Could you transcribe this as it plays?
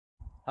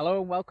Hello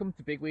and welcome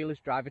to Big Wheelers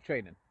Driver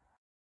Training.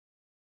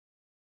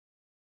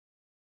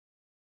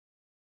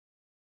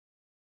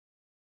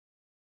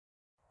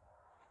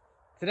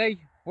 Today,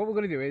 what we're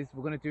going to do is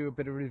we're going to do a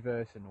bit of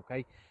reversing,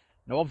 okay?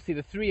 Now, obviously,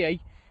 the 3A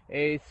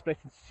is split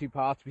into two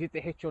parts. We did the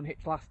hitch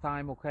unhitch last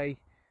time, okay?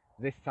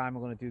 This time, we're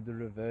going to do the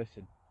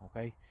reversing,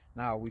 okay?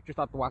 Now, we've just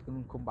had the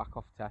wagon come back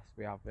off test.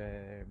 We have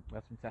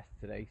some tests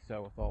today,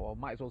 so I thought, well,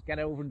 might as well get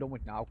it over and done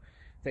with now.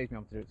 Saves me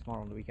having to do it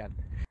tomorrow on the weekend.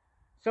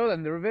 So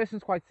then, the reversing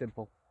is quite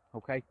simple,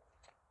 okay?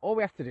 All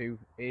we have to do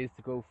is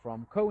to go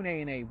from cone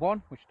A and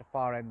A1, which is the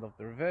far end of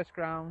the reverse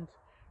ground,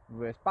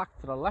 reverse back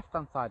to the left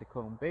hand side of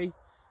cone B,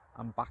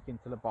 and back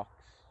into the box.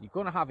 You're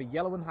going to have a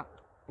yellow and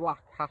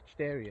black hatched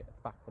area at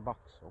the back of the box,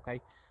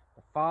 okay?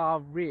 The far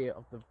rear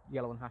of the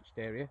yellow and hatched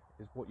area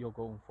is what you're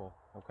going for,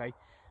 okay?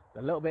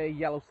 The little bit of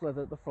yellow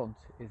slither at the front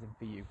isn't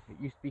for you.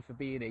 It used to be for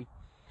B&E, and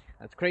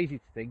it's crazy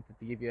to think that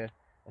they give you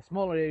a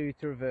smaller area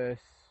to reverse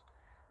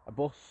a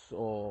bus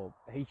or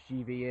a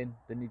HGV in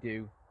than they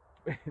do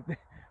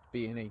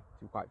B&E, to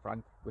be quite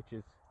frank, which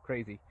is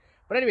crazy.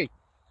 But anyway,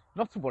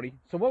 not to worry.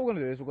 So what we're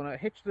going to do is we're going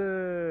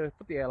to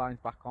put the airlines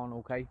back on,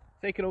 okay?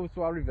 Take it over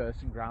to our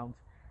reversing ground,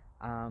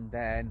 and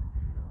then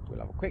we'll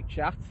have a quick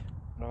chat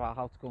about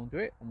how to go and do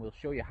it, and we'll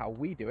show you how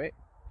we do it,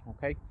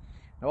 okay?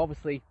 Now,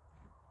 obviously,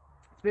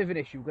 it's a bit of an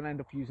issue. We're going to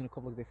end up using a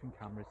couple of different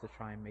cameras to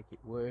try and make it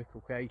work,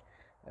 okay?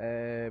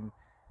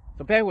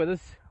 So bear with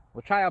us.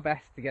 We'll try our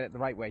best to get it the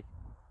right way.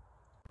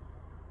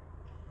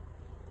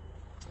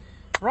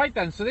 Right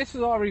then, so this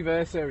is our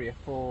reverse area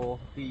for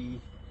the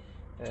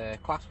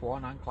Class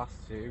 1 and Class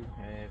 2,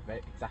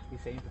 exactly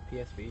the same for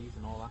PSVs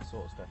and all that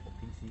sort of stuff, or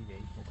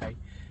PCV, okay?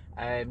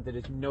 There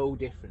is no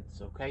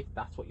difference, okay?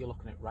 That's what you're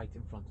looking at right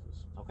in front of us,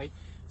 okay?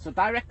 So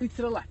directly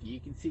to the left, you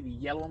can see the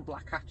yellow and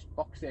black hatched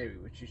box area,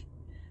 which is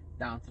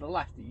down to the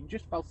left. You can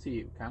just about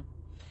see it, okay?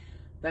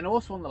 Then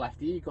also on the left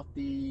here, you've got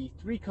the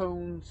 3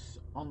 cones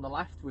on the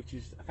left, which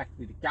is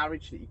effectively the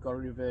garage that you've got to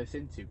reverse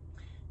into.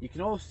 You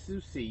can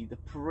also see the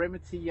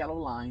perimeter yellow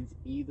lines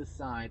either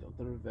side of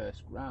the reverse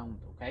ground,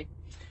 okay?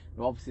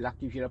 Now obviously that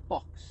gives you a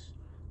box,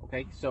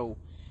 okay? So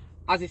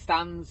as it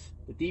stands,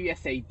 the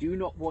DVSA do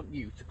not want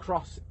you to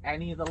cross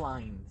any of the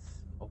lines,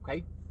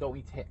 okay? Don't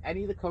need to hit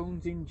any of the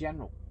cones in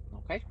general,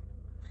 okay?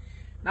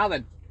 Now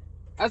then,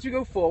 as we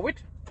go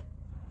forward,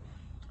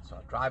 so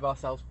I'll drive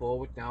ourselves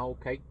forward now,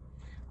 okay?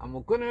 And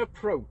we're going to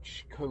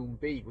approach cone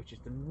B, which is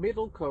the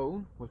middle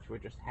cone, which we're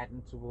just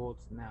heading towards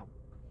now.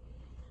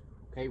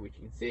 Okay, which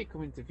you can see it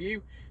come into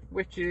view,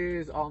 which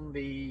is on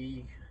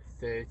the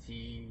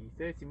 30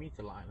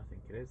 meter line, I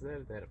think it is,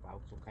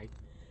 thereabouts, okay?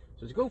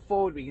 So to go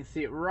forward, we can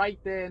see it right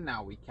there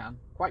now, we can,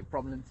 quite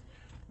prominent,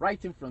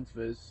 right in front of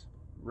us,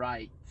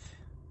 right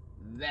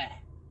there.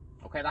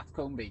 Okay, that's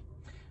cone B.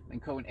 Then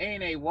cone A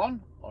and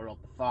A1 are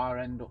up the far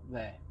end up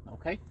there,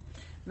 okay?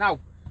 Now,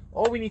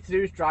 all we need to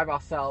do is drive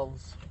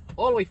ourselves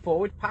all the way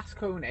forward, past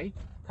cone A,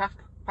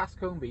 past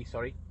cone B,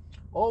 sorry,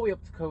 all the way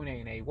up to cone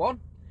A and A1.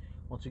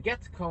 Once we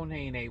get to cone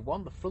A and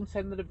A1, the front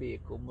end of the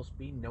vehicle must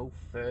be no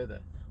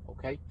further,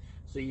 okay?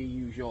 So you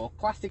use your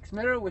classics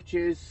mirror, which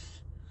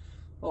is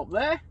up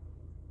there,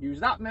 use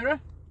that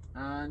mirror,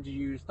 and you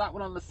use that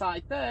one on the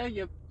side there,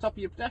 your top of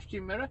your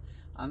pedestrian mirror,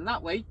 and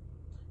that way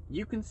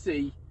you can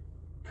see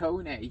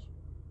cone A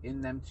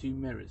in them 2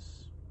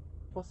 mirrors.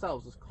 Put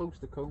ourselves as close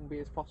to cone B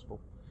as possible.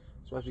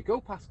 So as we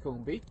go past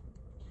cone B,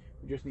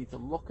 we just need to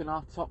look in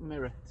our top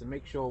mirror to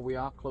make sure we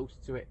are close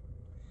to it.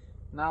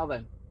 Now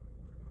then,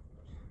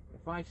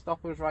 if I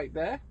stop us right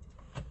there,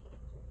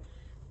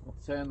 we'll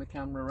turn the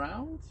camera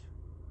around,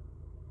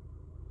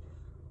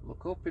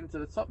 look up into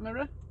the top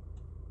mirror,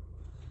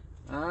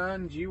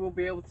 and you will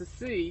be able to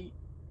see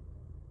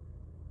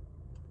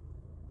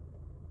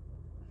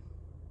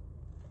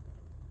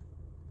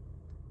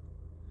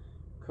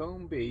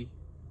cone B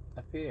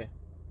appear.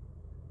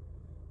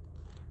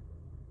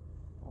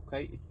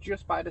 Okay, it's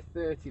just by the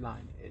 30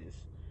 line, it is.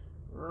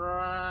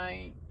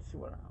 Right,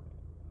 where are we?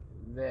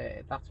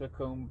 There, that's where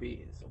cone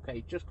B is.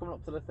 Okay, just coming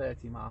up to the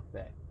 30 mark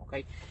there.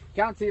 Okay,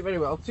 can't see it very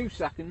well. 2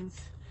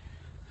 seconds.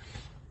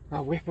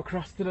 I'll whip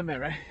across to the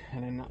mirror,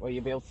 and then that way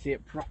you'll be able to see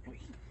it properly.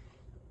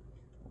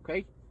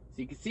 Okay,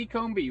 so you can see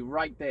cone B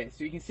right there.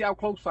 So you can see how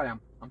close I am.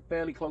 I'm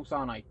fairly close,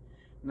 aren't I?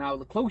 Now,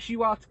 the closer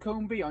you are to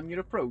cone B on your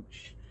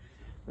approach,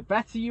 the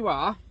better you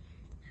are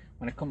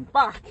when it comes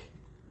back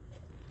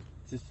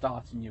to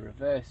starting your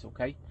reverse,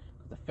 okay?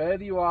 The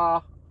further you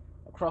are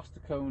across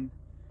the cone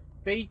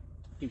B,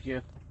 gives you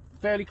a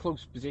fairly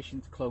close position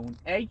to cone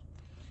A,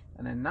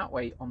 and then that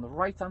way on the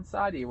right hand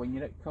side here, when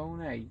you're at cone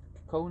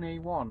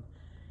A1,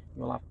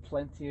 you'll have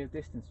plenty of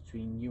distance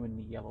between you and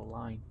the yellow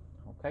line,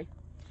 okay?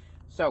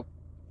 So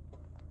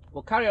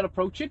we'll carry on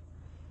approaching.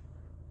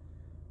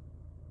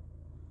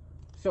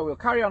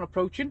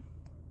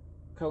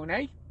 Cone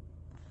A,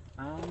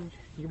 and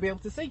you'll be able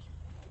to see.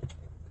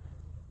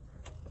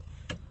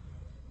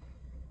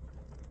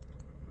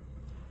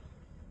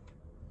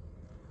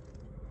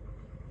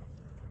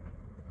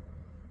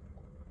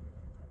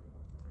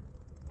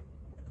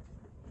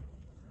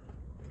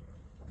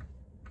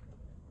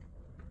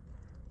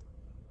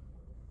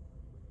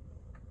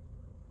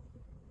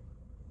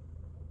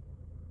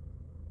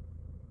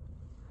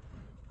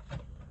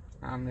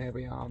 and there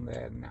we are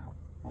there now.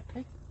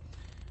 Okay,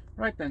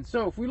 right then,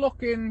 so if we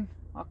look in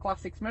our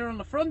Classics mirror on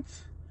the front,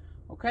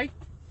 okay,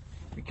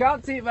 we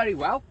can't see it very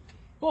well,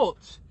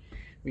 but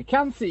we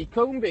can see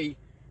cone B,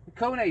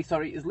 cone A,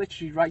 sorry, is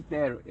literally right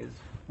there. It is.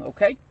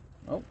 Okay,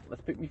 oh,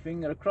 let's pick my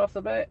finger across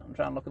a bit. I'm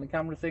trying to look at the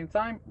camera at the same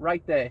time.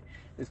 Right there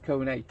is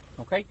cone A.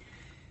 Okay,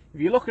 if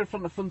you look at it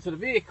from the front of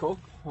the vehicle,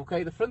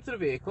 okay, the front of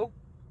the vehicle,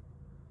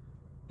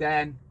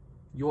 then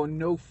you're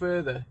no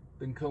further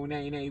than cone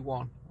A and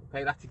A1.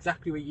 Okay, that's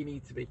exactly where you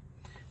need to be.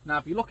 Now,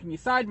 if you look in your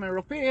side mirror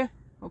up here,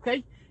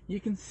 okay, you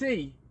can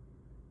see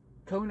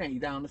cone A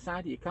down the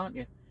side here, can't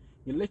you?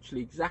 You're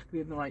literally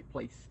exactly in the right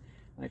place.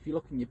 And if you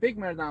look in your big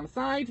mirror down the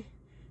side,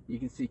 you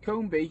can see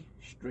cone B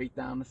straight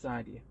down the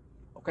side here.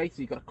 Okay,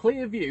 so you've got a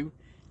clear view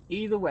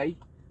either way,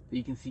 that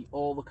you can see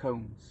all the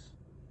cones.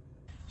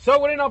 So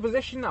we're in our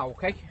position now,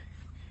 okay?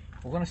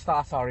 We're going to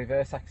start our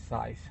reverse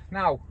exercise.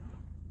 Now,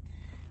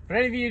 for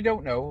any of you who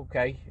don't know,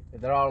 okay,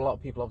 there are a lot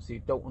of people obviously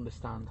who don't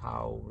understand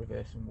how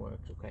reversing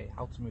works, okay,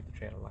 how to move the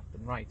trailer left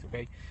and right,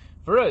 okay.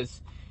 For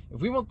us, if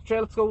we want the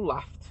trailer to go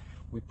left,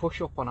 we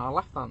push up on our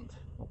left hand,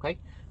 okay,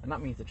 and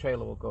that means the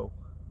trailer will go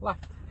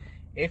left.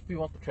 If we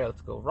want the trailer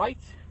to go right,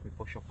 we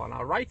push up on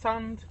our right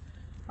hand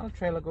and the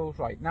trailer goes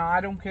right. Now,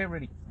 I don't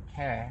really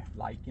care,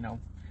 like, you know,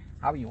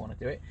 how you want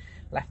to do it.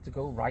 Left to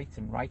go right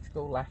and right to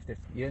go left. If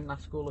you're in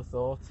that school of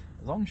thought,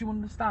 as long as you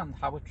understand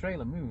how a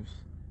trailer moves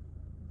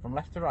from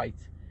left to right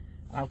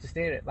and how to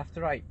steer it left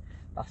to right,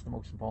 that's the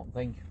most important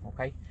thing,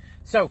 okay?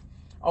 So,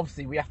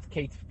 obviously, we have to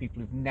cater for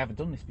people who've never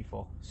done this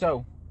before.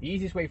 So, the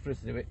easiest way for us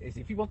to do it is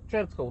if you want the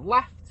trailer to go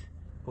left,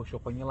 push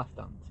up on your left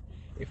hand.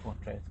 If you want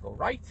the trailer to go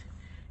right,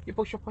 you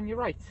push up on your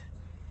right.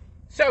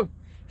 So,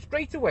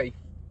 straight away,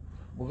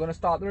 we're going to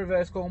start the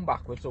reverse going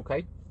backwards,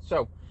 okay?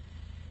 So,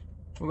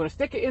 we're going to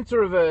stick it into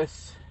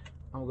reverse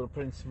and we're going to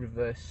put it into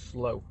reverse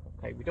slow,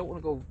 okay? We don't want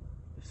to go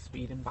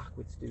speeding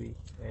backwards, do we,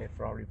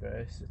 for our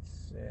reverse?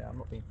 It's I'm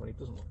not being funny, it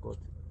doesn't look good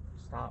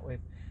to start with.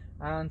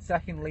 And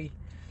secondly,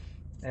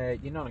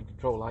 you're not in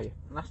control, are you?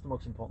 And that's the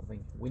most important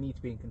thing. We need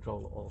to be in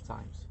control at all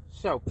times.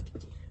 So,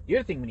 the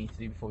other thing we need to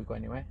do before we go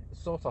anywhere is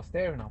sort our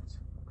steering out,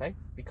 okay?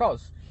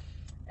 Because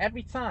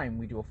every time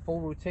we do a full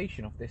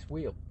rotation of this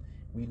wheel,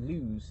 we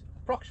lose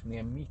approximately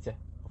a metre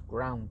of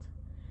ground.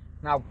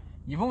 Now,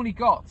 you've only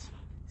got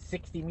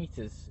 60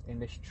 metres in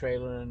this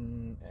trailer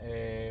and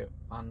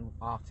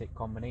Arctic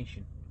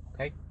combination,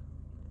 okay,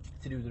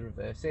 to do the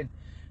reverse in.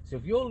 So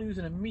if you're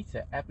losing a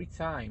metre every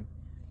time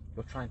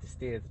you're trying to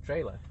steer the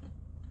trailer,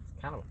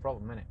 it's kind of a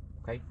problem, isn't it?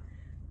 Okay,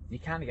 you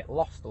kind of get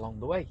lost along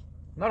the way.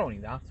 Not only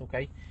that,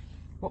 okay,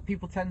 what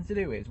people tend to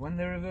do is when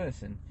they're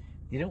reversing,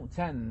 they don't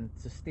tend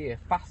to steer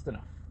fast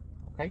enough,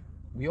 okay?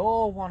 We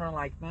all want to,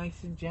 like,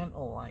 nice and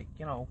gentle, like,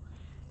 you know,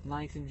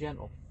 nice and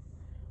gentle,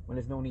 when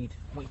there's no need.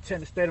 When you turn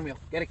the steering wheel,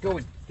 get it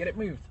going, get it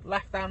moved,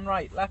 left and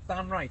right,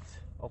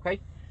 okay?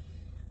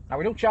 Now,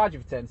 we don't charge you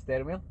for turning the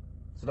steering wheel,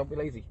 so don't be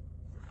lazy.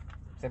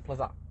 Simple as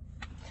that.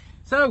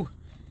 So,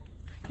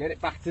 get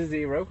it back to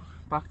zero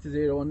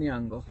on the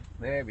angle.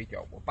 There we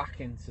go, we're back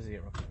into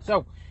zero.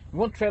 So, we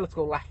want the trailer to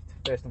go left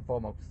first and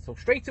foremost. So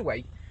straight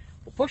away,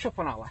 we'll push up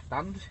on our left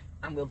hand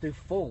and we'll do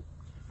full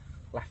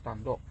left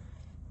hand up.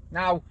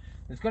 Now,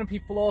 there's going to be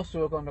people also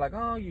who are going to be like,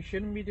 oh, you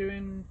shouldn't be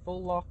doing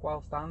full lock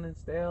while standing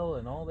still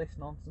and all this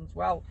nonsense.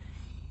 Well,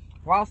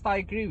 whilst I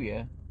agree with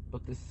you,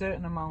 but there's a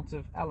certain amount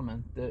of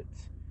element that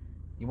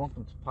you want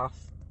them to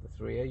pass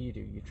the 3A you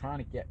do. You're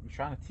trying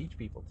to teach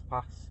people to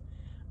pass.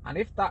 And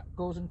if that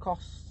goes and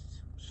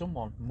costs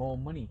someone more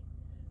money,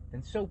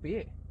 then so be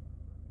it.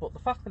 But the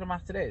fact of the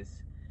matter is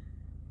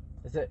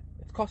that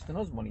it's costing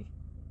us money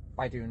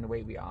by doing the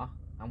way we are,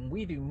 and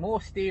we do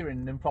more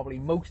steering than probably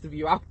most of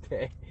you out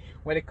there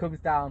when it comes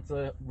down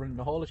to running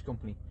a haulage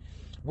company.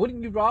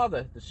 Wouldn't you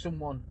rather that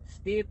someone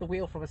steered the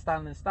wheel from a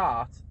standing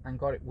start and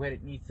got it where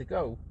it needs to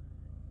go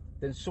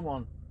than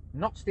someone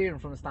not steering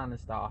from a standing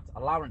start,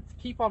 allowing it to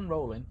keep on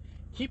rolling,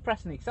 keep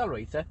pressing the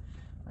accelerator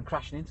and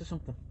crashing into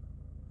something?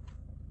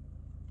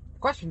 The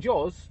question's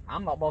yours.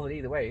 I'm not bothered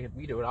either way.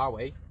 We do it our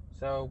way.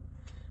 So,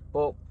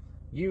 but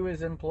you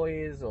as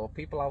employees or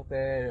people out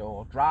there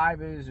or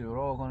drivers who are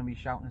all going to be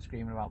shouting and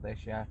screaming about this,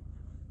 yeah,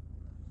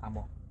 I'm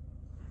on.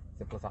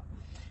 Simple as that.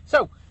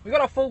 So, we've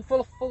got our full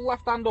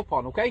left hand up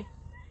on, okay?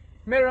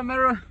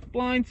 Mirror,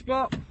 blind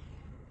spot,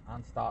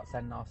 and start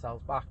sending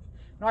ourselves back.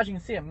 Now, as you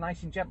can see, I'm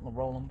nice and gentle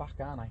rolling back,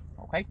 aren't I?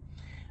 Okay?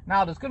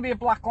 Now, there's going to be a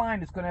black line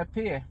that's going to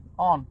appear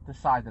on the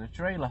side of the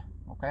trailer,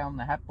 okay, on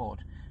the headboard.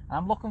 And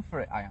I'm looking for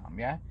it, I am,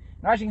 yeah?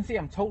 Now, as you can see,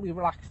 I'm totally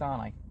relaxed,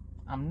 aren't I?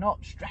 I'm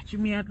not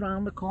stretching my head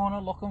round the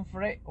corner looking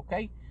for it,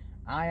 okay?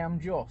 I am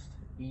just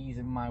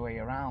easing my way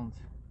around.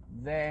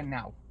 There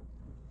now.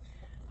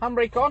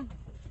 Handbrake on,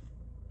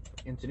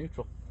 into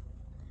neutral.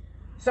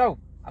 So,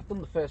 I've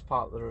done the first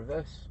part of the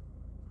reverse.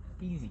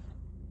 Easy.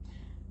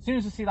 As soon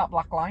as I see that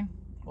black line,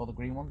 or the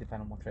green one,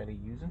 depending on what trailer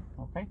you're using,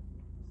 okay?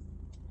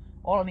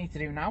 All I need to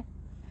do now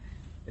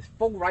is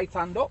full right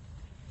hand up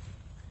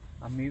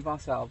and move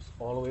ourselves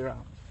all the way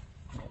around,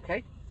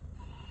 okay?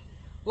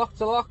 Lock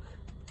to lock,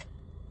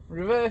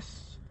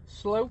 reverse,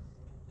 slow,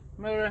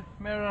 mirror,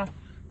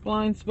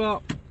 blind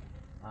spot,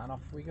 and off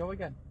we go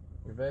again,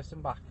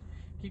 reversing back.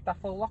 Keep that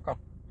full lock on.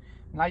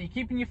 Now you're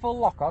keeping your full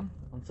lock on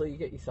until you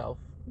get yourself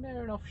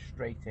near enough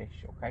straightish,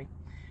 okay?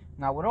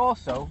 Now we're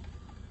also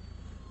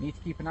need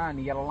to keep an eye on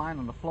the yellow line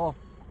on the floor.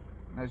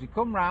 And as we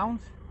come round,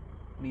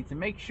 we need to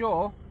make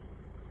sure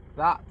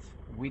that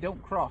we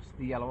don't cross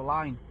the yellow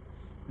line.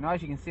 Now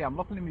as you can see, I'm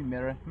looking in my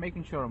mirror,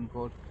 making sure I'm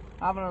good,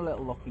 having a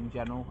little look in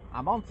general.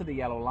 I'm onto the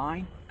yellow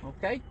line,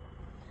 okay?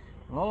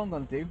 And all I'm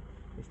going to do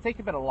is take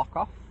a bit of lock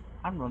off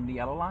and run the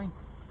yellow line.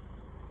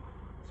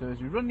 So as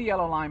we run the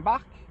yellow line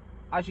back,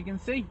 as you can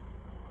see,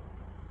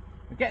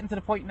 we're getting to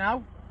the point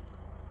now,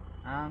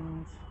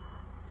 and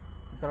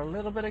we've got a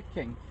little bit of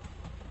kink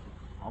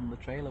on the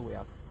trailer we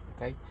have,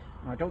 okay?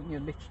 Now I don't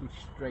need literally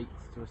straight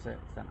to a certain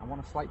extent. I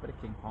want a slight bit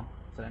of kink on,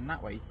 so then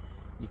that way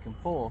you can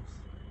force,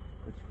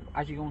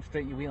 as you're going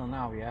straight your wheel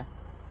now, yeah,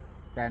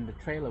 then the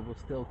trailer will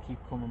still keep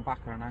coming back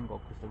at an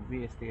angle because they're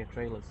rear steer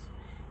trailers.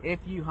 If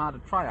you had a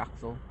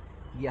triaxle,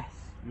 yes,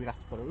 you would have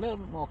to put a little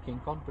bit more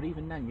kink on, but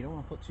even then you don't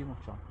want to put too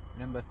much on.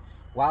 Remember,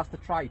 whilst the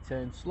tri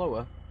turns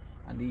slower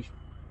and these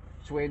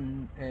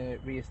twin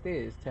rear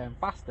steers turn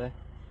faster,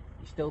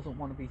 you still don't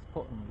want to be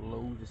putting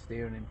loads of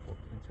steering input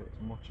into it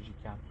as much as you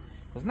can.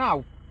 Because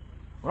now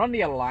we're on the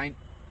yellow line,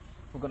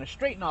 we're going to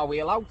straighten our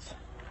wheel out,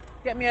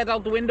 get my head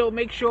out the window,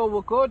 make sure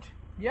we're good.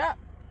 Yeah.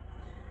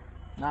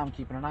 Now I'm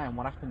keeping an eye on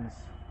what happens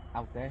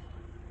out there.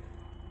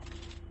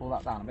 Pull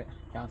that down a bit.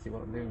 Can't see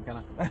what I'm doing,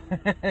 can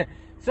I?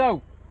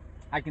 So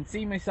I can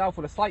see myself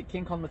with a slight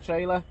kink on the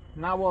trailer.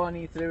 Now all I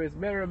need to do is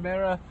mirror,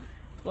 mirror,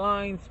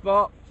 blind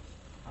spot,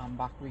 and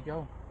back we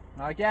go.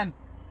 Now again,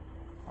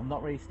 I'm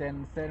not really staying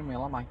on the steering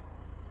wheel, am I?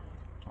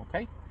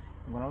 Okay,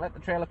 I'm going to let the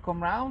trailer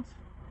come round,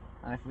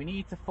 and if we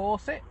need to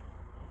force it,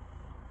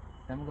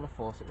 then we're going to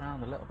force it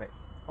round a little bit.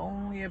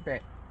 Only a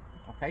bit,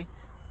 okay?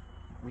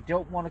 We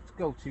don't want it to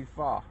go too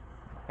far,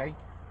 okay?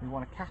 We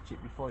want to catch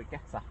it before it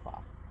gets that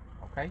far,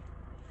 okay?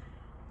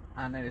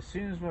 And then as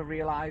soon as we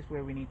realise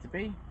where we need to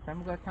be, then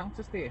we're going to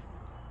counter steer,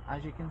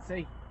 as you can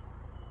see.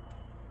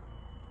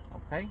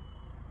 Okay,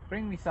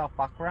 bring myself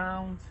back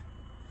round,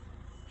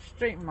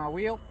 straighten my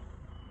wheel,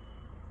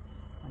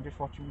 and just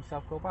watching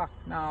myself go back.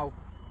 Now,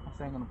 I'm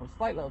saying I'm going to put a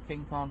slight little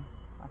kink on,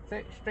 that's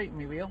it, straighten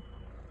my wheel,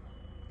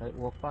 let it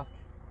walk back.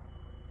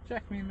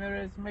 Check my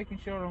mirrors, making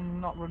sure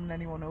I'm not running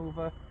anyone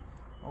over,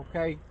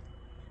 okay,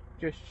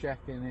 just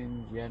checking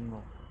in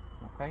general,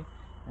 okay.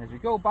 As we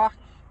go back,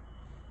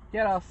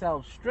 get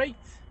ourselves straight,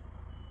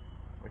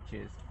 which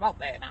is about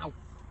there now,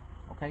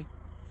 okay,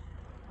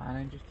 and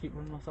then just keep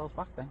running ourselves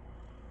back then.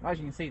 As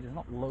you can see, there's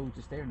not loads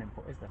of steering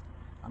input, is there?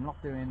 I'm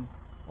not doing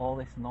all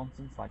this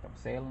nonsense like I'm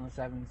sailing the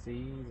 7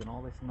 seas and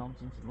all this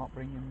nonsense. I'm not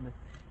bringing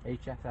the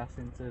HSS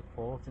into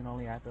port and all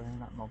the other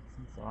and that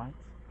nonsense, alright?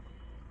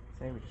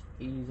 So we're just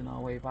easing our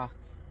way back.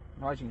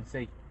 Now as you can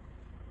see,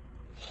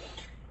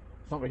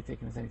 it's not really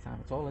taking us any time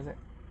at all, is it?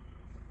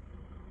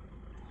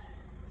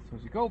 So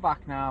as we go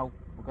back now,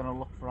 we're going to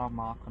look for our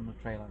mark on the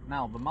trailer.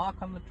 Now the mark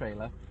on the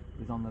trailer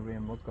is on the rear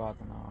mudguard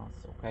on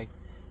ours, okay?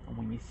 And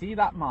when you see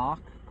that mark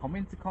come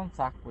into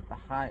contact with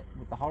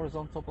the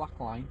horizontal black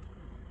line,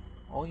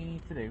 all you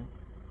need to do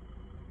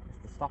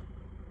is to stop.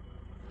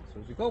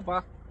 So as we go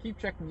back, keep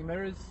checking your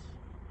mirrors,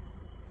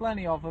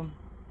 plenty of them,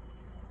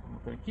 and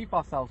we're going to keep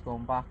ourselves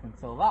going back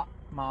until that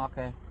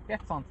marker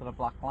gets onto the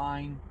black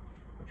line,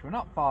 which we're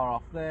not far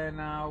off there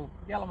now.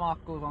 Yellow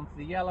mark goes onto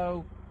the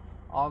yellow,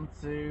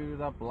 onto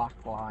the black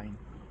line.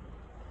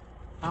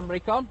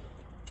 Handbrake on,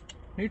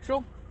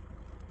 neutral,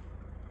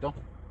 done.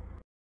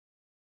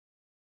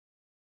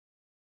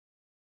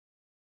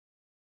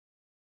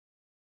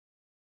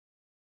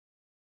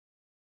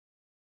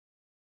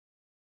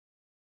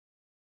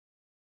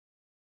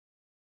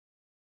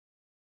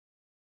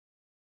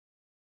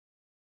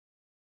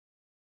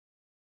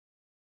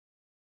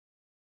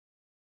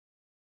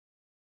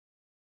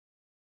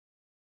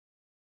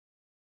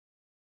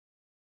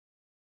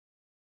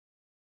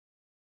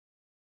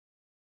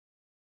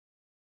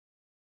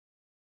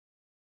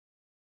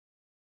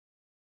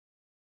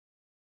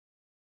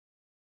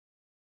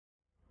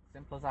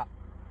 Simple as that.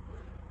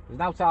 There's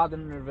no harder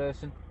than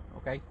reversing,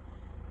 okay?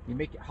 You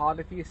make it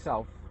harder for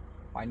yourself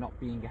by not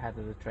being ahead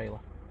of the trailer.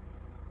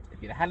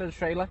 If you're ahead of the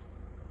trailer,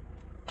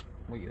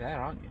 well, you're there,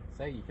 aren't you?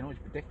 So you can always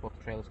predict what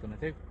the trailer's going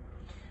to do.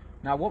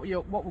 Now, what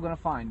we're going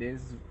to find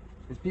is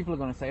people are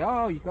going to say,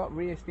 oh, you've got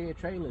rear steer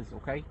trailers,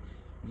 okay?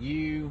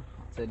 I'll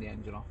turn the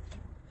engine off.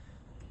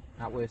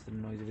 Not worse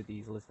than the noise of a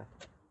diesel, is there?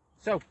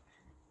 So,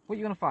 what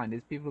you're going to find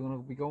is people are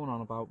going to be going on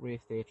about rear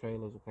steer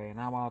trailers, okay, and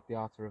how hard they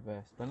are to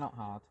reverse. They're not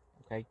hard,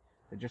 okay?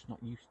 They're just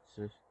not used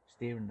to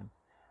steering them.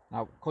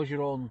 Now, because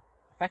you're all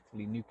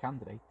effectively new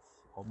candidates,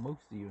 or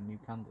most of you are new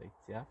candidates,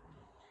 yeah,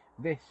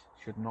 this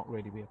should not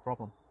really be a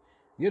problem.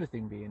 The other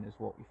thing being is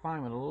what we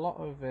find with a lot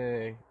of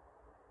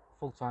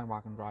full-time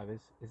wagon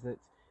drivers is that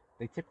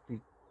they typically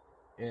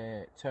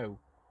tow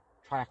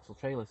triaxle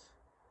trailers.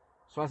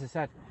 So as I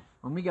said,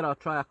 when we get our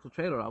triaxle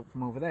trailer out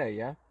from over there,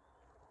 yeah,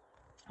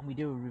 and we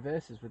do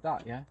reverses with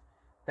that, yeah,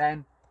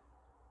 then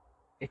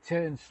it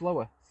turns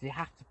slower, so you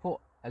have to put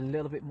a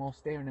little bit more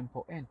steering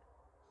input in.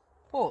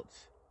 but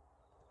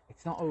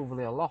it's not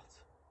overly a lot.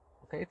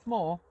 Okay, it's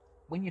more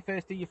when you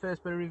first do your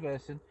first bit of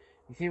reversing.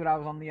 You see what I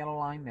was on the yellow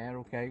line there,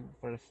 okay,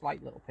 for a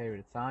slight little period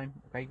of time.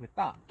 Okay, with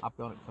that, I've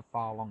done it for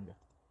far longer.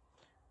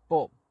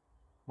 But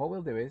what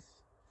we'll do is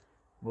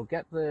we'll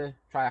get the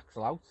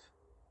triaxle out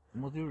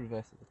and we'll do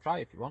reverse at the try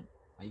if you want.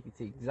 And you can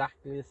see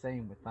exactly the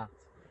same with that.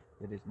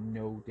 There is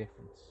no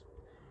difference.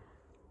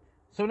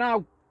 So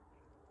now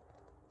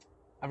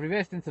I've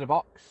reversed into the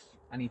box.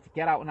 I need to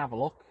get out and have a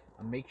look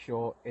and make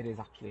sure it is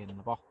actually in the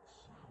box.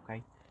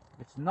 Okay,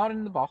 if it's not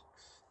in the box,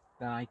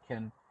 then I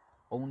can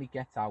only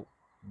get out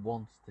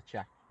once to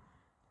check.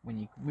 When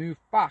you move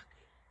back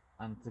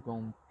and to go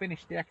and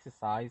finish the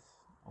exercise,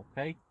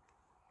 okay,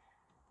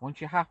 once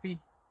you're happy,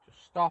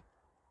 just stop,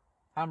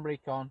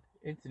 handbrake on,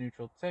 into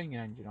neutral, turn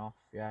your engine off,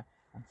 yeah,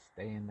 and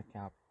stay in the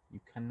cab. You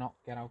cannot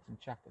get out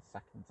and check a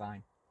second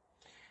time.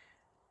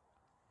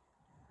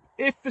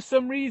 If for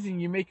some reason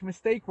you make a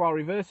mistake while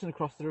reversing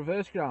across the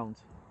reverse ground,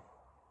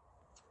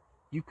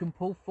 you can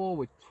pull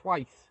forward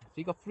twice. So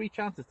you've got 3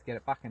 chances to get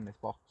it back in this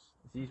box.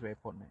 It's the easy way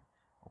of putting it.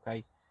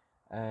 Okay.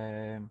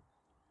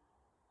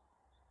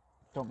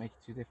 Don't make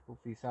it too difficult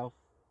for yourself.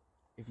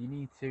 If you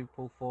need to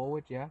pull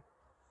forward, yeah,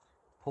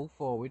 pull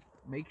forward.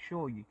 Make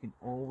sure you can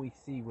always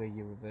see where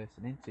you're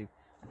reversing into.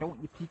 I don't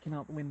want you peeking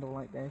out the window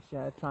like this,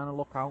 yeah, trying to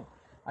look out.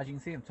 As you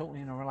can see, I'm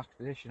totally in a relaxed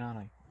position, aren't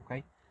I?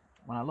 Okay.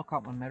 When I look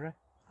out my mirror,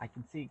 I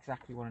can see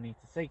exactly what I need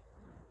to see.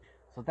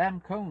 So them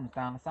cones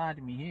down the side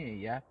of me here,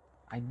 yeah,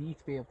 I need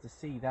to be able to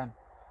see them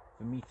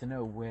for me to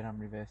know where I'm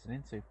reversing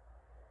into.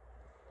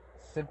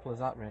 Simple as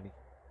that, really.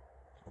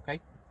 Okay?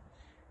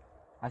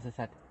 As I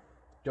said,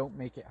 don't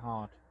make it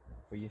hard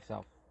for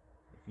yourself.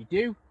 If you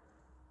do,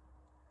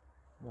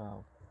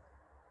 well,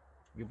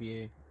 you'll be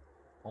here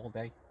all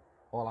day,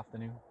 all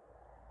afternoon,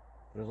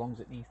 for as long as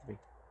it needs to be.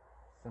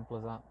 Simple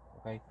as that,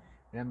 okay?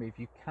 Remember, if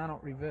you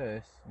cannot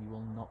reverse, you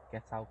will not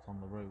get out on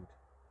the road.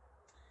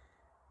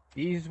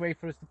 The easiest way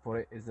for us to put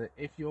it is that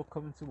if you're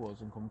coming to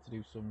us and coming to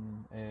do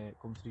some,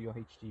 come to do your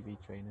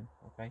HGV training,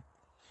 okay,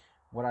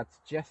 what I'd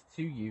suggest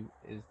to you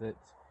is that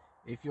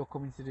if you're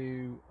coming to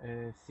do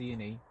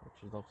C&E,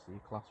 which is obviously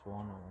a class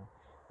 1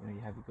 or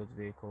your heavy goods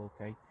vehicle,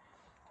 okay,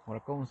 what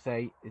I'd go and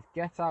say is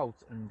get out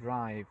and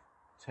drive,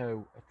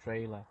 tow a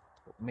trailer,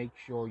 but make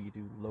sure you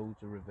do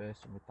loads of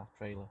reversing with that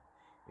trailer.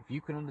 If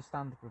you can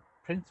understand the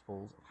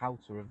principles of how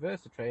to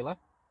reverse a trailer,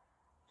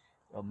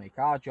 it'll make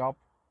our job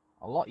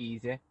a lot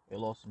easier.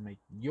 It'll also make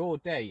your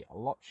day a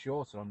lot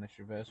shorter on this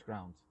reverse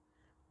ground.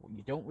 What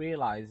you don't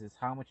realise is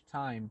how much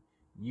time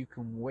you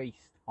can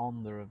waste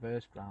on the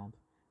reverse ground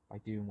by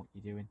doing what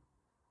you're doing.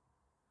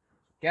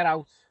 Get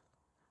out,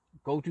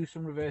 go do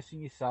some reversing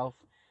yourself.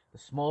 The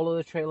smaller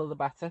the trailer, the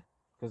better,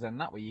 because then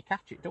that way you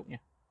catch it, don't you?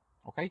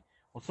 Okay?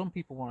 What some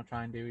people want to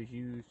try and do is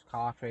use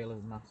car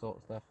trailers and that sort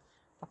of stuff.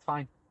 That's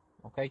fine,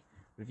 okay?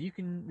 But if you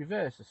can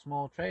reverse a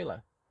small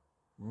trailer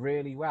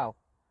really well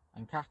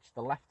and catch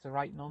the left to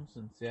right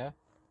nonsense, yeah,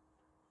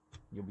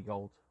 you'll be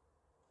gold.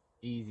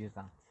 Easy as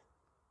that.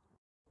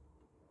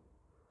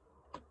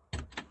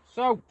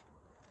 So,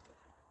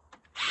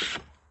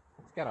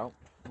 let's get out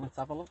and let's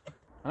have a look.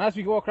 And as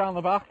we walk around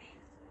the back,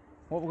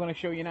 what we're going to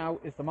show you now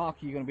is the marker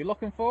you're going to be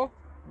looking for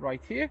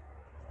right here.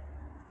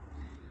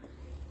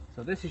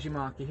 So this is your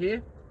marker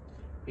here.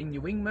 In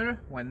your wing mirror,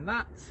 when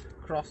that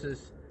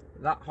crosses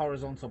that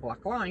horizontal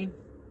black line,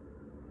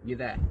 you're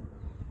there.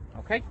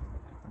 Okay,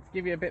 let's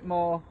give you a bit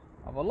more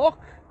of a look.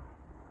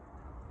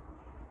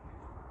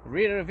 The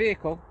rear of the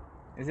vehicle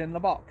is in the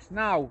box.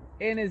 Now,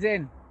 in is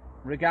in,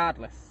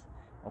 regardless.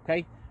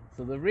 Okay,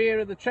 so the rear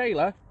of the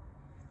trailer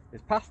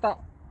is past that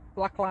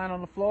black line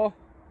on the floor.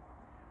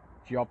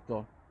 Job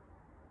done.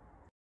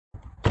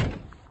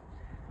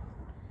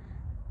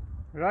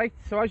 Right,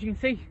 so as you can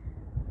see,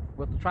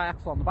 we've got the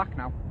triaxle on the back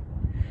now.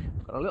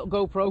 Got a little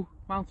GoPro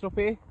mounted up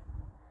here.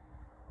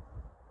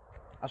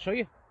 I'll show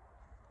you.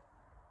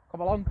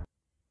 Come along.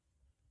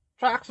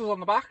 Triaxle's on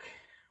the back.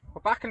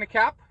 We're back in the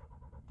cab.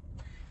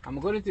 And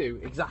we're going to do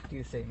exactly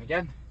the same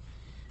again.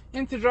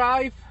 Into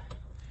drive.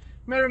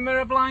 Mirror,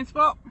 mirror, blind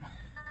spot.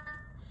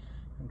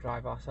 And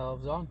drive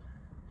ourselves on.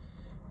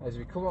 As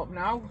we come up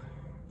now,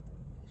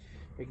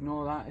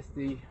 ignore that, it's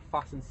the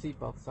fasten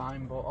seatbelt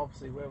sign, but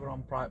obviously where we're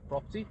on private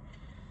property,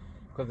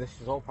 because this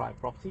is all private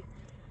property,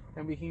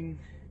 then we can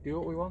do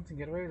what we want and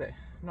get away with it.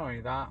 Not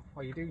only that,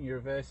 while you're doing your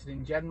reversing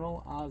in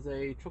general, as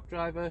a truck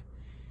driver,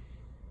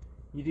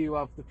 you do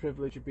have the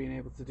privilege of being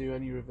able to do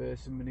any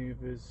reversing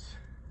manoeuvres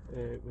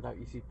without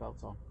your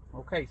seatbelt on.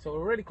 Okay, so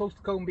we're really close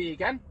to cone B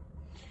again.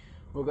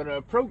 We're going to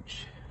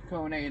approach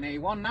cone A and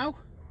A1 now,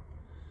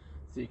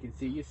 so you can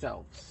see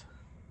yourselves.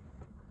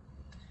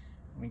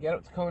 When we get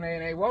up to cone A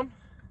and A1,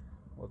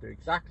 we'll do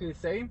exactly the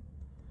same.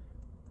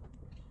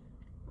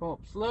 Come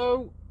up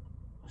slow,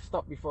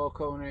 stop before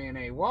cone A and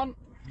A1.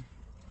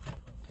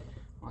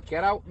 I'll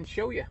get out and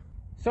show you.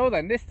 So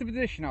then, this is the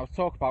position I was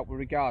talking about with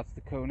regards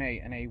to cone A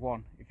and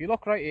A1. If you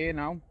look right here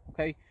now,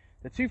 okay,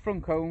 the two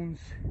front cones,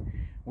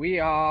 we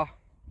are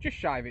just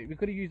shy of it. We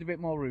could have used a bit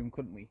more room,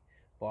 couldn't we?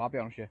 but I'll be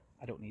honest with you,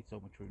 I don't need so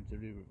much room to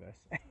do reverse.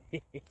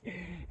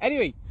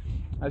 Anyway,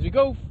 as we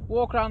go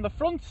walk around the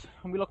front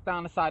and we look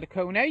down the side of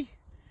cone A,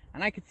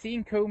 and I could see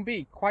in cone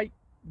B quite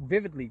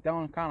vividly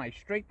down, can't I?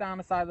 Straight down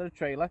the side of the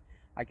trailer,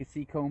 I could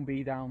see cone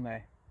B down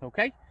there,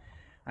 okay?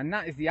 And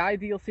that is the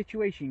ideal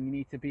situation you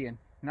need to be in.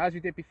 Now, as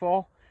we did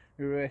before,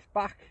 we reverse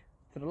back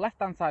to the left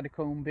hand side of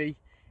cone B,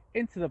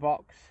 into the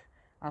box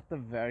at the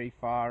very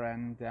far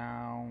end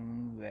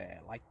down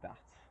there, like that.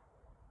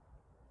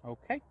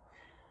 Okay,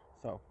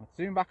 so let's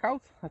zoom back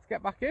out, let's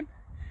get back in,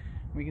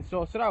 we can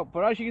sort it out.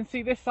 But as you can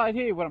see this side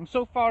here, where I'm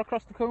so far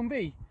across the cone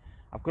B,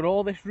 I've got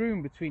all this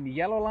room between the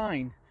yellow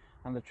line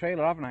and the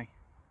trailer, haven't I?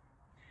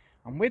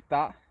 And with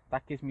that,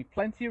 that gives me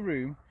plenty of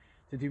room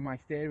to do my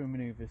steering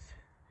manoeuvres.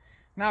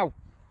 Now,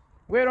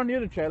 where on the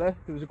other trailer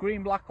there was a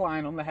green black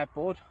line on the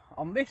headboard,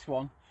 on this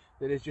one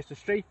there is just a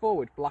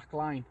straightforward black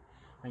line,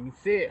 and you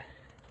can see it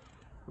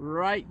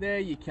right there,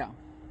 you can.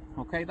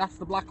 Okay, that's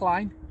the black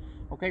line.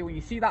 Okay, when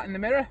you see that in the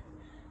mirror,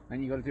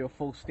 then you've got to do a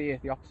full steer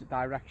the opposite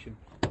direction.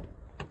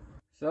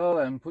 So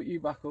then, put you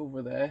back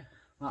over there,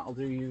 that'll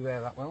do you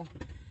there, that will.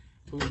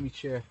 Move my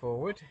chair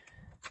forward.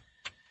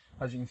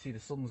 As you can see, the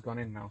sun's gone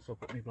in now, so I'll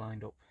put my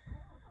blind up.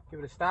 Give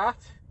it a start.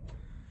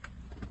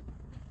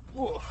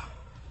 Whoa.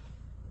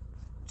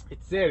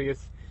 It's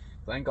serious,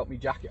 so I ain't got my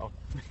jacket on.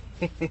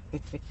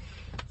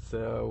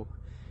 So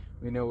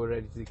we know we're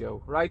ready to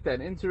go. Right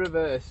then, into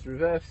reverse,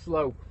 reverse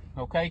slow,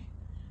 okay?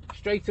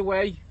 Straight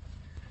away,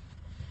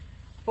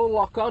 full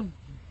lock on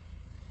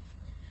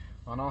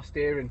our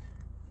steering.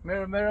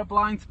 Mirror, mirror,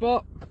 blind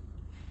spot,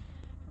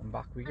 and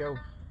back we go,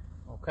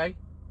 okay?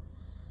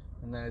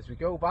 And then as we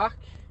go back,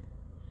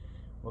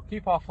 we'll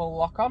keep our full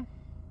lock on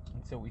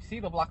until we see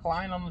the black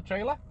line on the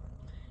trailer.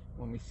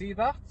 When we see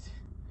that,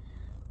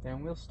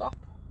 then we'll stop.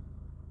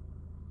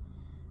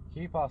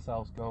 Keep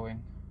ourselves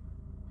going,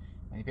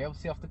 and you'll be able to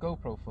see off the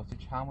GoPro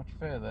footage how much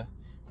further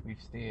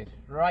we've steered.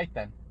 Right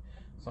then,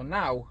 so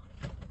now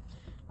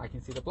I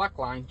can see the black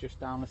line just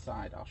down the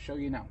side. I'll show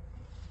you now.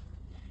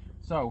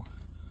 So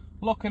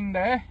looking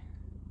there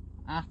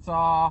at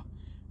our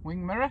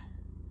wing mirror,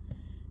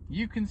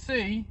 you can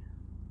see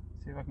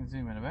if I can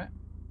zoom in a bit.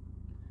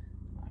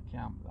 I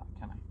can't,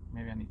 can I?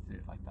 Maybe I need to do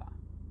it like that.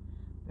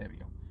 There we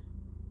go.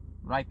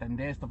 Right then,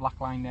 there's the black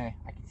line there.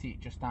 I can see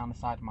it just down the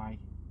side of my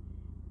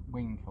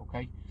wing,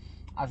 okay?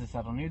 As I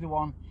said, on either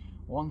one,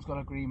 one's got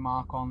a green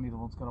mark on, the other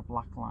one's got a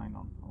black line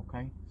on,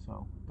 okay?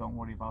 So don't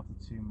worry about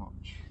it too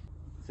much.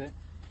 That's it.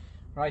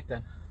 Right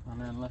then, and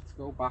then let's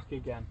go back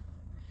again.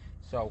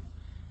 So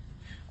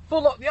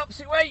full up the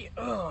opposite way.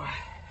 Ugh.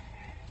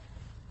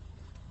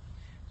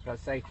 So I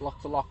say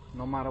lock to lock,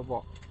 no matter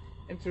what.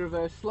 Into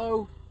reverse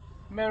slow,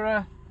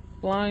 mirror,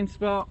 blind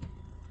spot,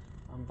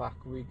 and back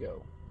we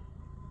go.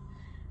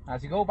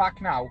 As you go back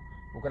now,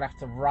 we're going to have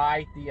to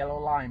ride the yellow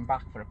line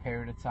back for a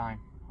period of time,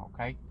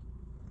 okay?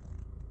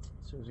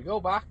 So as we go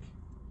back,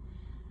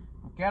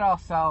 we'll get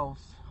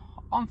ourselves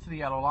onto the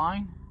yellow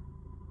line,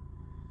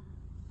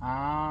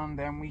 and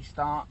then we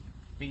start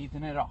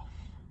feeding it off.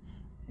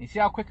 You see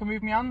how quick I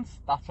move my hands?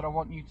 That's what I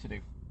want you to do,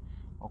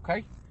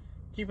 okay?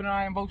 Keeping an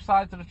eye on both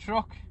sides of the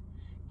truck,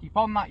 keep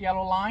on that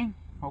yellow line,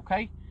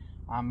 okay?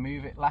 And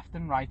move it left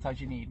and right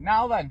as you need.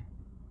 Now then,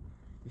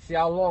 you see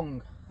how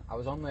long I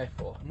was on there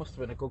for? It must have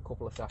been a good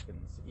couple of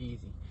seconds,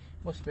 easy.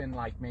 Must have been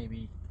like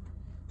maybe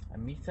a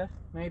meter,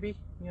 maybe,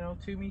 you know,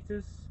 2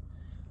 meters.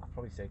 I'd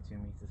probably say 2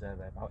 meters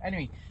there. But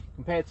anyway,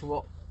 compared to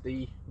what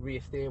the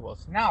rear steer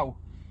was. Now,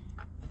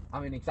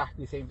 I'm in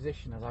exactly the same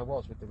position as I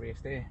was with the rear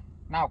steer.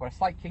 Now I've got a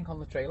slight kink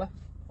on the trailer.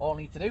 All I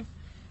need to do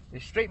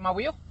is straighten my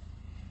wheel,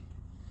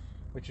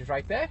 which is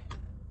right there.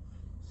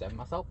 Send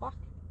myself back.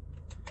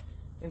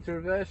 Into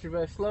reverse,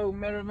 reverse slow,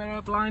 mirror,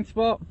 mirror, blind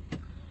spot.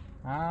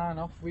 And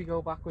off we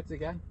go backwards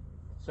again.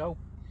 So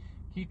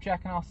keep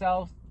checking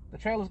ourselves. The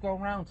trailer's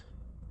going round.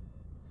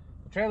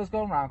 The trailer's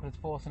going round because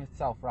it's forcing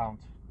itself round.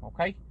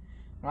 Okay?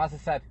 Now as I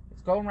said,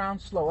 it's going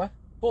round slower,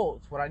 but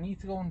what I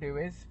need to go and do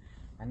is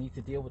I need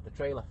to deal with the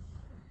trailer.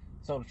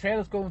 So the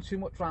trailer's going too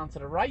much round to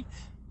the right,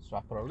 so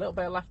I put a little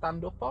bit of left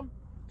hand up on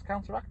to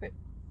counteract it.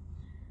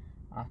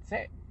 That's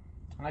it.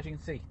 And as you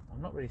can see,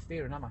 I'm not really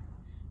steering, am I?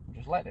 I'm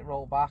just letting it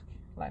roll back,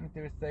 letting it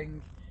do its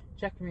thing,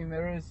 checking my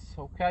mirrors,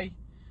 okay?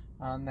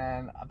 And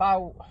then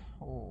about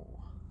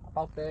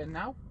there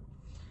now,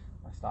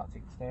 I start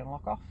taking the steering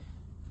lock off,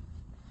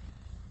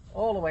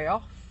 all the way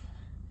off,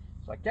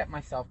 so I get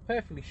myself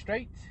perfectly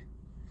straight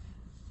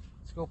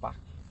to go back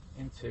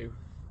into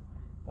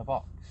the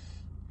box.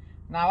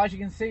 Now as you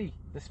can see,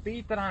 the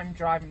speed that I'm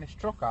driving this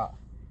truck at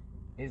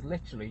is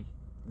literally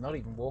not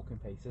even walking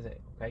pace, is it?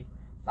 Okay,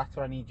 that's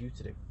what I need you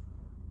to do,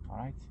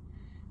 alright?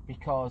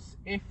 Because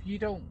if you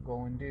don't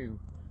go and do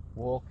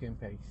walking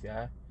pace,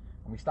 yeah,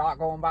 and we start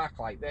going back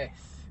like this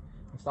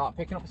and start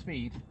picking up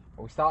speed,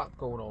 or we start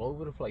going all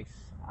over the place,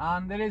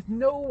 and there is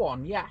no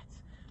one yet,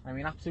 I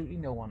mean absolutely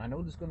no one, I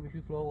know there's going to be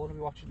people who are going to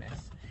be watching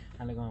this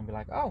and they're going to be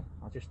like, oh,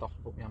 I'll just stop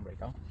and put my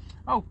handbrake on.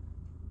 Oh,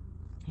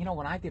 you know,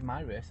 when I did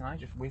my race and I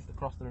just whizzed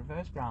across the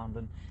reverse ground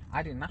and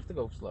I didn't have to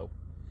go slow.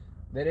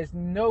 There is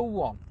no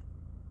one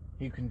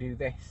who can do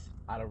this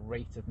at a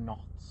rate of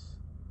knots.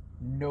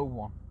 No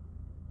one.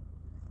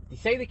 They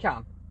say they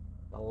can,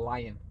 they're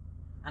lying.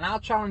 And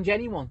I'll challenge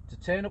anyone to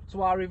turn up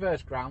to our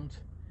reverse ground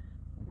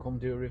and come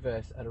do a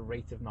reverse at a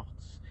rate of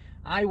knots.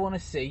 I want to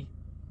see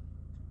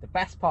the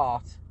best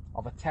part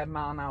of a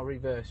 10-mile-an-hour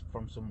reverse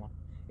from someone.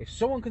 If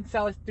someone can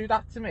do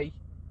that to me,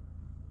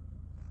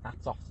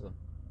 hats off to them.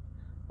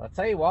 But I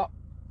tell you what,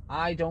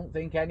 I don't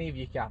think any of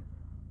you can.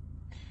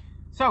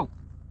 So,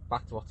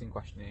 back to what's in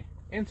question here.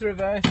 Into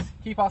reverse,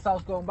 keep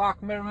ourselves going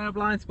back, mirror,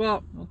 blind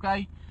spot,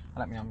 okay?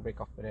 Let me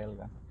break off a bit early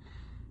then.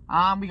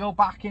 And we go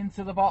back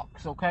into the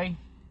box, okay?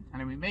 And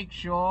then we make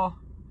sure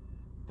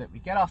that we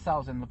get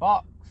ourselves in the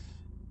box.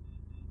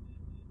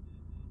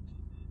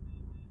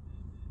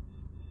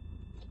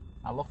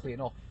 Now, luckily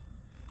enough,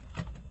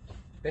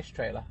 this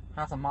trailer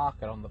has a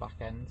marker on the back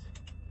end,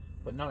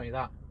 but not only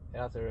that, it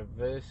has a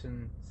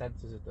reversing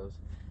sensors it does.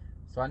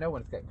 So I know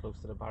when it's getting close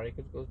to the barrier,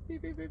 because it goes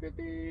beep, beep, beep, beep,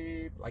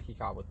 beep, like your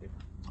car would do,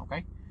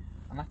 okay?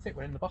 And that's it,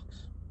 we're in the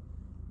box.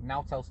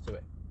 Now tells to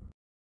it.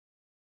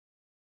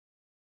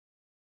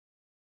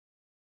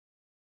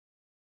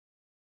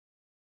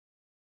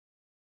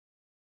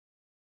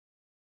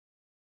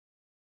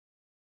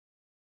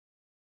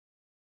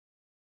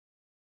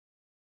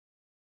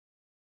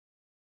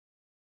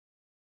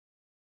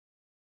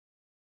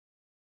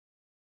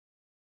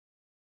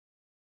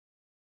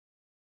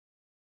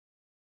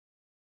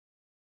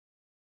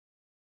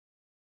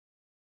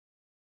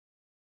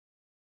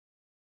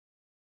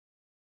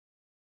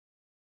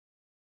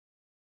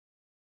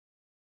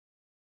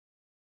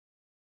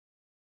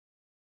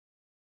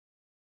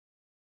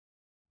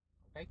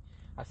 Okay,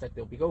 I said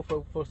there'll be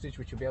GoPro footage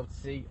which you'll be able to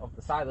see of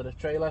the side of the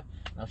trailer,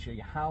 and I'll show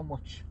you how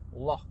much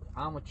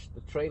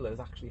the trailer has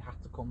actually had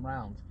to come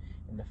round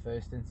in the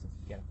first instance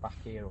to get it back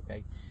here.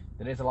 Okay,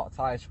 there is a lot of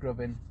tyre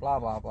scrubbing, blah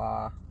blah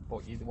blah,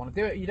 but you want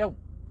to do it, you don't.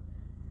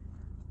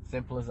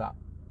 Simple as that.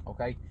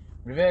 Okay,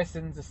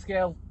 reversing's a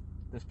skill.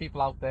 There's people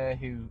out there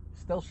who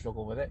still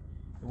struggle with it,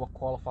 who are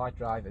qualified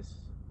drivers.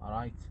 All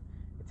right,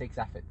 it takes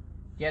effort.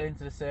 Get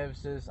into the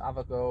services, have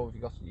a go. If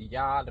you've got your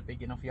yard, a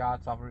big enough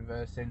yard to have a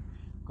reversing,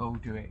 go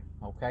do it.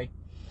 Okay,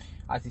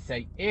 as they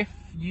say, if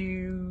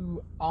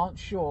you aren't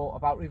sure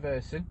about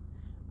reversing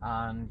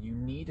and you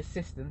need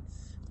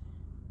assistance,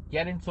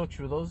 get in touch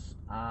with us,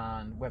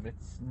 and whether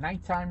it's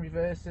nighttime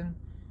reversing,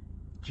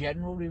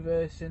 general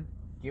reversing,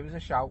 give us a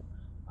shout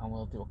and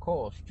we'll do a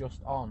course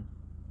just on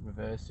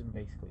reversing.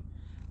 Basically,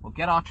 we'll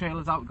get our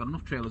trailers out. We've got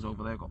enough trailers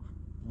over there, we've got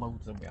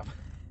loads of them. We have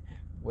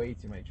way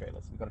too many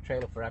trailers. We've got a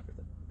trailer for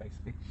everything,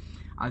 basically.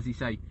 As you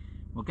say,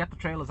 we'll get the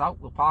trailers out,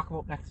 we'll park them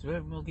up next to it,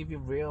 and we'll give you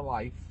real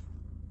life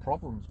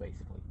problems,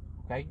 basically.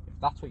 Okay, if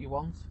that's what you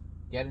want,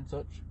 get in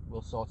touch,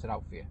 we'll sort it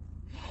out for you.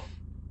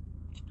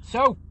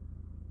 So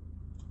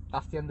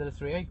that's the end of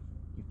the 3A.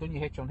 You've done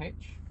your hitch on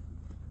hitch,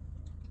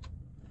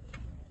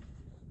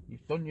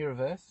 you've done your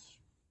reverse.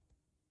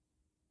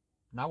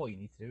 Now all you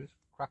need to do is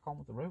crack on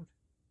with the road.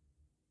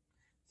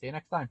 See you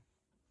next time.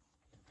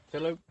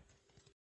 Toodaloo.